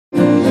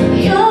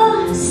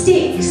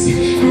sticks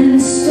and the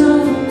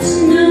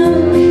stones,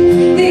 no,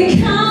 they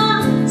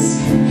can't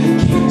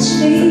catch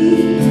me.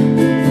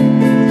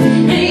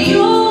 And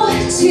your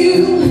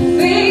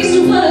two-faced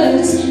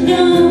words,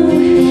 no,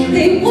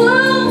 they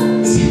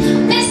won't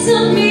mess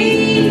up me.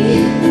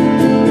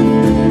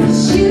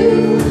 'Cause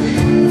you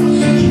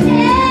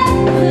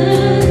can't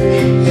burn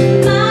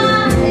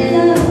my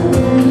love,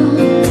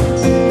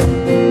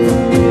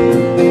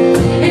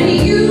 and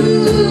you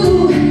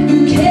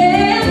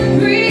can't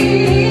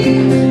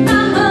bring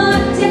my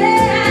heart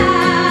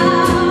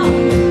down.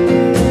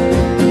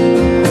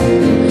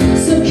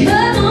 So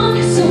come on,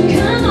 so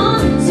come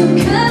on, so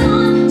come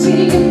on,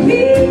 take a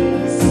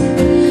piece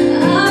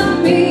of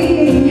me.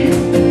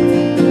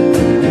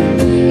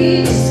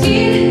 It's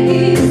skin,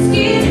 it's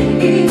skin,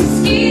 it's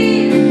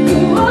skin. You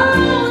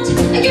won't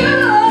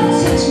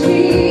touch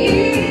me.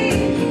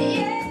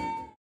 Yeah.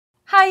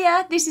 Hiya,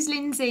 this is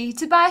Lindsay.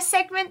 To buy a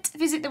segment,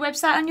 visit the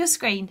website on your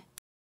screen.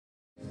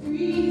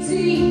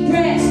 Breathing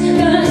breath.